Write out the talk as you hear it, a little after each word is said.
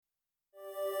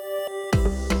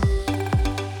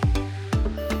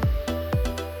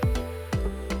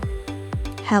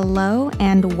Hello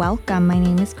and welcome. My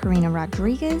name is Karina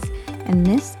Rodriguez, and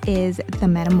this is The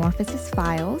Metamorphosis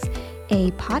Files,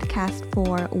 a podcast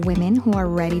for women who are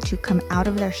ready to come out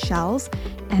of their shells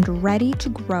and ready to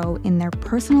grow in their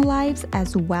personal lives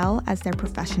as well as their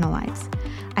professional lives.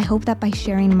 I hope that by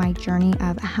sharing my journey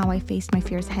of how I faced my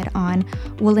fears head on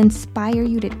will inspire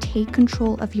you to take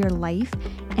control of your life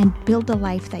and build the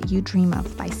life that you dream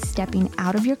of by stepping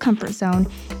out of your comfort zone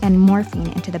and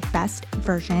morphing into the best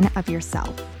version of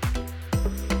yourself.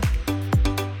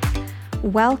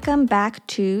 Welcome back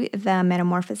to the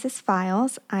Metamorphosis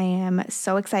Files. I am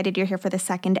so excited you're here for the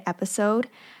second episode.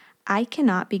 I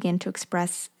cannot begin to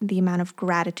express the amount of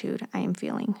gratitude I am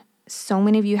feeling. So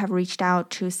many of you have reached out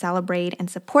to celebrate and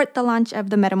support the launch of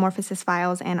the Metamorphosis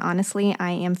Files, and honestly,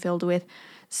 I am filled with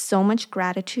so much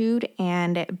gratitude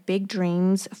and big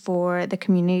dreams for the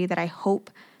community that I hope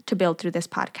to build through this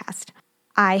podcast.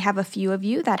 I have a few of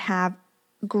you that have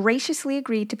graciously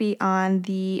agreed to be on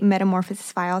the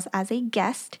Metamorphosis Files as a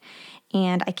guest,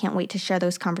 and I can't wait to share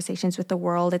those conversations with the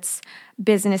world. It's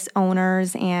business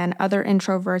owners and other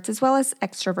introverts as well as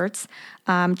extroverts,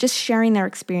 just sharing their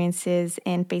experiences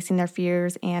and facing their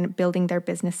fears and building their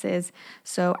businesses.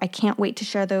 So I can't wait to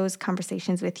share those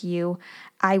conversations with you.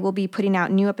 I will be putting out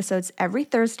new episodes every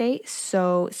Thursday,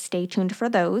 so stay tuned for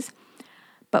those.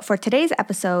 But for today's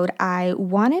episode, I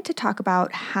wanted to talk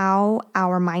about how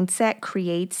our mindset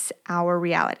creates our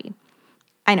reality.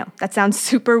 I know, that sounds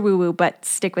super woo-woo, but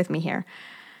stick with me here.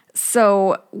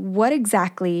 So what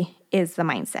exactly is the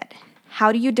mindset?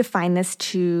 How do you define this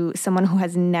to someone who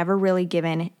has never really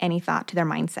given any thought to their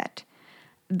mindset?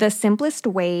 The simplest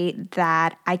way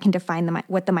that I can define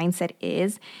what the mindset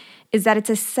is that it's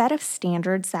a set of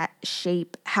standards that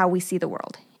shape how we see the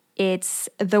world. It's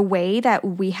the way that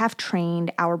we have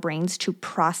trained our brains to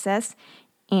process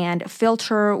and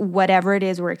filter whatever it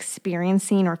is we're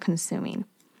experiencing or consuming.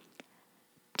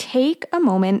 Take a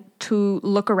moment to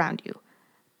look around you.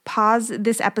 Pause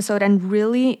this episode and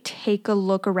really take a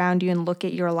look around you and look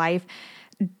at your life.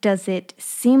 Does it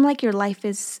seem like your life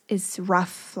is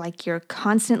rough, like you're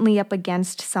constantly up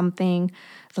against something,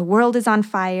 the world is on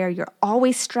fire, you're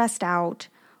always stressed out?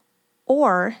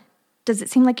 Or does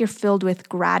it seem like you're filled with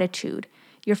gratitude?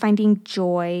 You're finding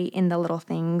joy in the little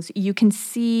things. You can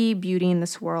see beauty in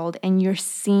this world and you're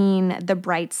seeing the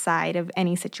bright side of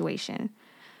any situation.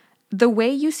 The way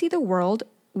you see the world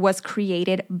was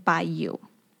created by you.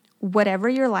 Whatever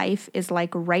your life is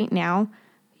like right now,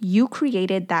 you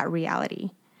created that reality.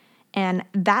 And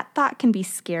that thought can be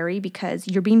scary because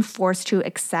you're being forced to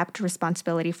accept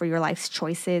responsibility for your life's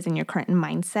choices and your current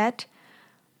mindset.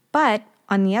 But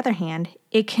on the other hand,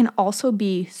 it can also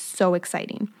be so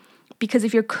exciting because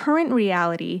if your current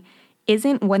reality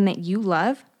isn't one that you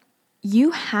love,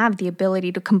 you have the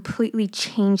ability to completely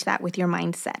change that with your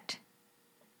mindset.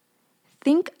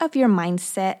 Think of your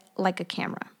mindset like a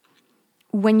camera.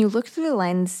 When you look through the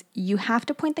lens, you have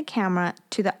to point the camera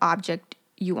to the object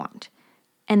you want.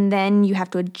 And then you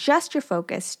have to adjust your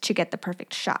focus to get the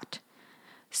perfect shot.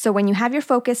 So when you have your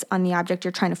focus on the object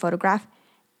you're trying to photograph,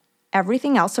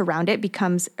 everything else around it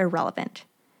becomes irrelevant.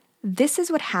 This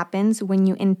is what happens when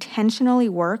you intentionally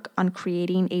work on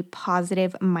creating a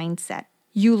positive mindset.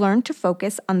 You learn to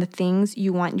focus on the things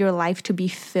you want your life to be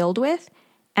filled with,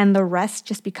 and the rest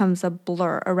just becomes a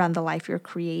blur around the life you're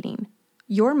creating.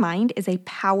 Your mind is a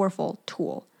powerful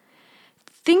tool.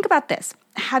 Think about this.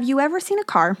 Have you ever seen a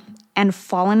car and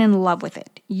fallen in love with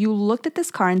it? You looked at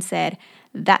this car and said,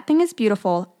 "That thing is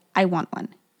beautiful, I want one."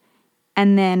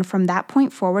 And then from that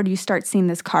point forward, you start seeing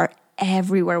this car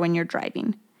everywhere when you're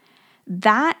driving.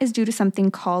 That is due to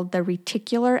something called the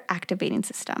reticular activating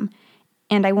system.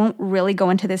 And I won't really go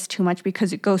into this too much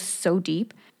because it goes so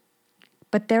deep.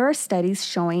 But there are studies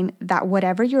showing that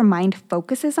whatever your mind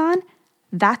focuses on,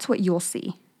 that's what you'll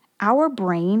see. Our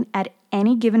brain at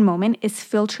any given moment is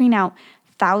filtering out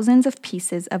thousands of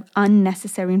pieces of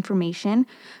unnecessary information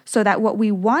so that what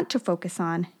we want to focus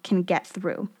on can get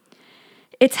through.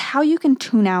 It's how you can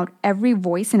tune out every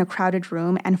voice in a crowded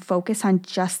room and focus on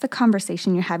just the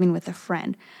conversation you're having with a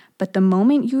friend. But the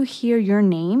moment you hear your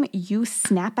name, you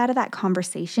snap out of that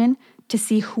conversation to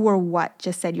see who or what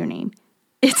just said your name.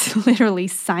 It's literally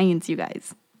science, you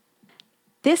guys.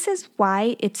 This is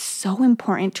why it's so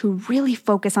important to really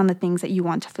focus on the things that you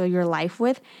want to fill your life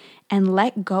with and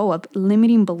let go of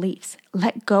limiting beliefs.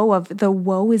 Let go of the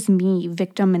woe is me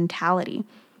victim mentality.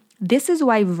 This is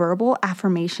why verbal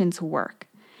affirmations work.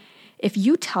 If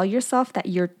you tell yourself that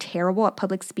you're terrible at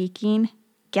public speaking,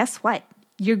 guess what?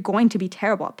 You're going to be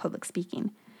terrible at public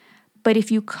speaking. But if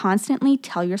you constantly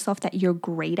tell yourself that you're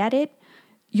great at it,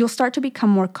 you'll start to become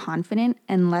more confident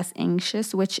and less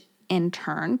anxious, which in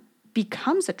turn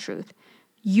becomes a truth.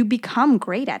 You become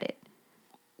great at it.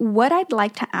 What I'd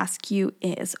like to ask you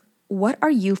is, what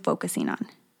are you focusing on?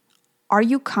 Are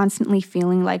you constantly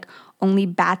feeling like only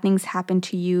bad things happen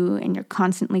to you and you're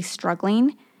constantly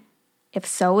struggling? If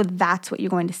so, that's what you're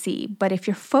going to see. But if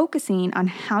you're focusing on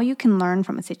how you can learn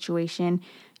from a situation,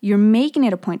 you're making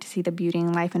it a point to see the beauty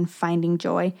in life and finding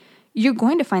joy, you're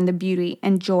going to find the beauty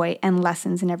and joy and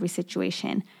lessons in every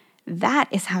situation. That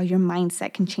is how your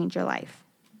mindset can change your life.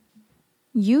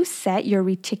 You set your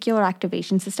reticular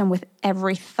activation system with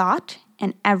every thought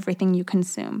and everything you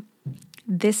consume.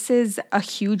 This is a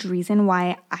huge reason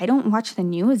why I don't watch the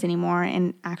news anymore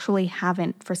and actually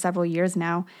haven't for several years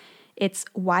now. It's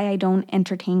why I don't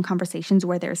entertain conversations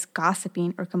where there's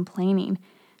gossiping or complaining,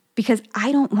 because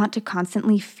I don't want to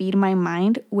constantly feed my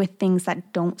mind with things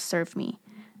that don't serve me.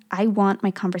 I want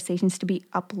my conversations to be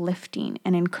uplifting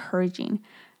and encouraging.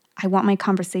 I want my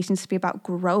conversations to be about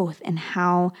growth and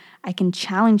how I can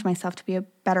challenge myself to be a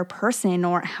better person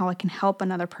or how I can help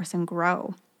another person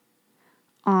grow.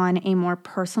 On a more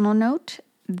personal note,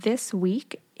 this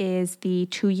week is the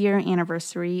 2-year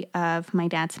anniversary of my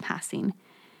dad's passing.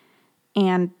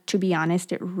 And to be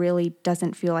honest, it really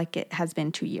doesn't feel like it has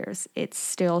been 2 years. It's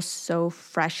still so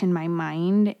fresh in my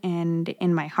mind and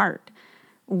in my heart.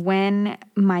 When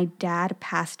my dad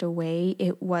passed away,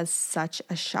 it was such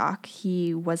a shock.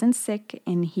 He wasn't sick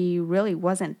and he really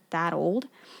wasn't that old.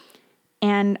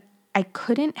 And I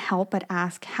couldn't help but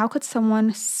ask, how could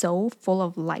someone so full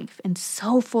of life and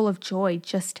so full of joy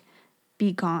just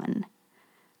be gone?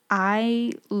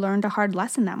 I learned a hard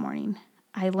lesson that morning.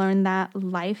 I learned that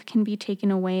life can be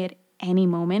taken away at any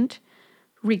moment,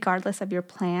 regardless of your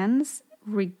plans,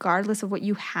 regardless of what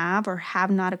you have or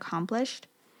have not accomplished.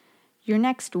 Your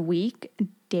next week,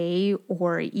 day,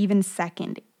 or even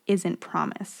second isn't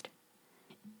promised.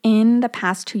 In the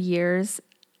past 2 years,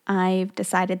 I've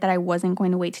decided that I wasn't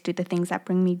going to wait to do the things that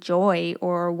bring me joy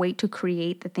or wait to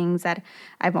create the things that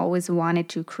I've always wanted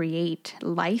to create.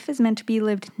 Life is meant to be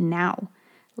lived now.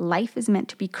 Life is meant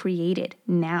to be created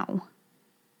now.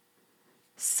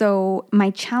 So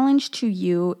my challenge to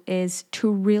you is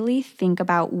to really think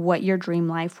about what your dream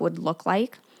life would look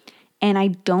like. And I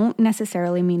don't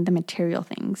necessarily mean the material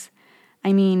things.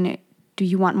 I mean, do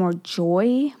you want more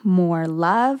joy, more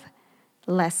love,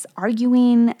 less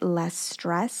arguing, less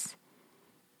stress?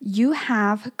 You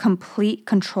have complete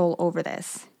control over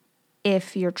this.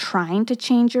 If you're trying to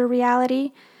change your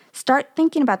reality, start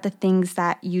thinking about the things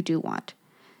that you do want.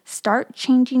 Start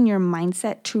changing your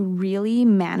mindset to really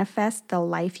manifest the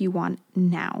life you want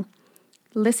now.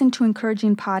 Listen to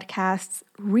encouraging podcasts,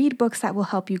 read books that will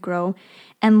help you grow,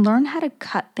 and learn how to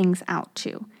cut things out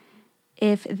too.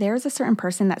 If there's a certain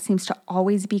person that seems to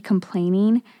always be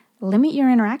complaining, limit your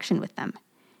interaction with them.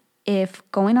 If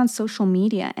going on social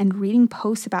media and reading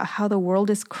posts about how the world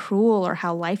is cruel or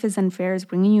how life is unfair is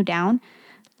bringing you down,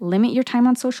 limit your time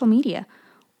on social media.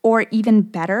 Or even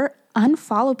better,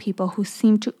 unfollow people who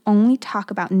seem to only talk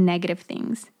about negative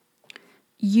things.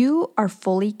 You are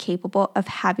fully capable of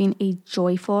having a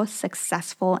joyful,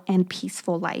 successful, and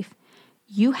peaceful life.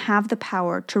 You have the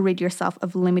power to rid yourself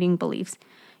of limiting beliefs.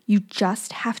 You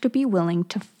just have to be willing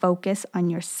to focus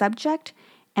on your subject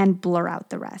and blur out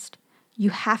the rest. You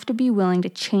have to be willing to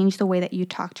change the way that you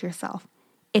talk to yourself.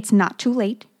 It's not too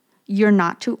late. You're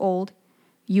not too old.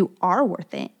 You are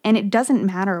worth it, and it doesn't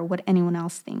matter what anyone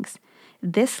else thinks.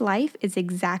 This life is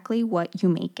exactly what you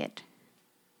make it.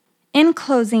 In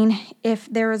closing, if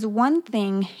there is one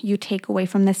thing you take away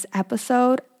from this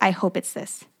episode, I hope it's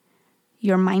this.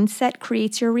 Your mindset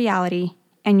creates your reality,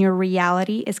 and your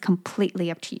reality is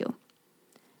completely up to you.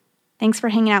 Thanks for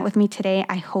hanging out with me today.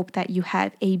 I hope that you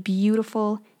have a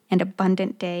beautiful and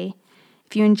abundant day.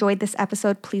 If you enjoyed this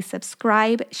episode, please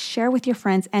subscribe, share with your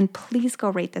friends, and please go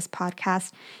rate this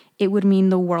podcast. It would mean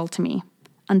the world to me.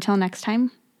 Until next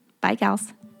time, bye,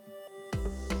 gals.